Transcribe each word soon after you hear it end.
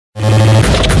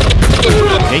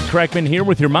Nate Kreckman here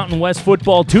with your Mountain West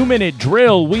football 2-minute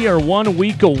drill. We are 1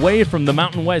 week away from the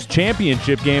Mountain West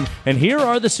championship game, and here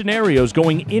are the scenarios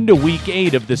going into Week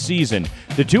 8 of the season.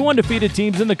 The two undefeated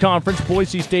teams in the conference,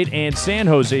 Boise State and San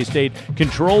Jose State,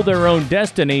 control their own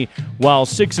destiny, while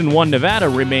 6-1 Nevada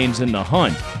remains in the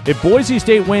hunt. If Boise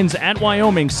State wins at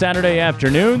Wyoming Saturday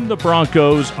afternoon, the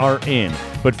Broncos are in.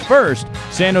 But first,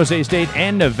 San Jose State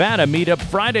and Nevada meet up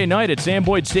Friday night at Sam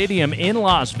Boyd Stadium in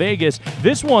Las Vegas.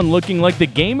 This one looking like the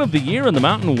game of the year in the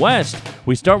Mountain West.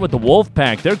 We start with the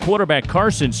Wolfpack. Their quarterback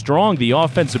Carson Strong, the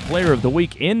offensive player of the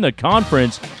week in the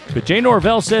conference. But Jay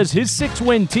Norvell says his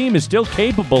 6-win team is still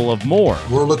capable of more.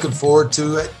 We're looking forward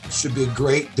to it. Should be a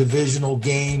great divisional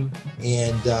game,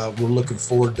 and we're looking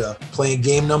forward to playing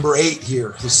game number 8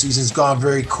 here. The season's gone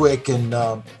very quick, and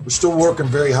we're still working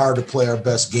very hard to play our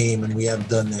best game, and we haven't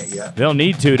done that yet. They'll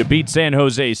need to beat San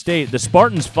Jose State. The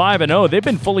Spartans 5-0. They've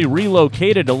been fully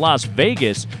relocated to Las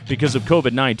Vegas because of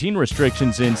COVID-19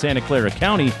 restrictions in Santa Clara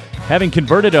County, having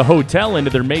converted a hotel into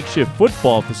their makeshift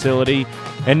football facility.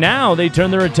 And now they turn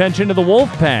their attention to the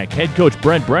Wolfpack. Head coach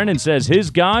Brent Brennan says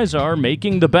his guys are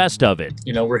making the best of it.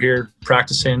 We're here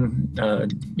practicing,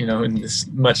 in this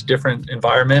much different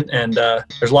environment, and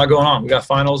there's a lot going on. We got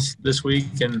finals this week,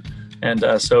 and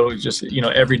so just,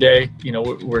 every day,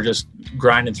 we're just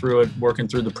grinding through it, working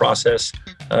through the process,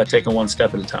 taking one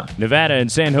step at a time. Nevada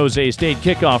and San Jose State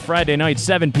kickoff Friday night,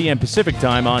 7 p.m. Pacific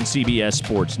time on CBS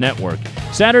Sports Network.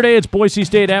 Saturday, it's Boise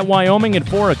State at Wyoming at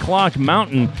 4 o'clock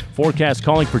Mountain. Forecast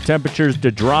calling for temperatures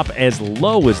to drop as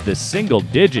low as the single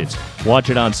digits. Watch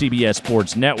it on CBS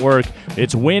Sports Network.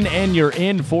 It's win and you're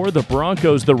in for the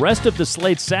Broncos. The rest of the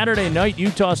slate Saturday night,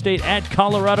 Utah State at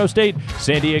Colorado State.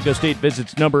 San Diego State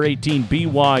visits number 18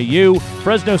 BYU.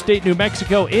 Fresno State, New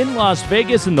Mexico in Las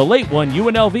Vegas, and the late one,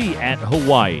 UNLV at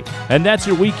Hawaii. And that's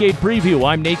your Week 8 preview.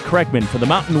 I'm Nate Kreckman for the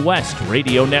Mountain West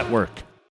Radio Network.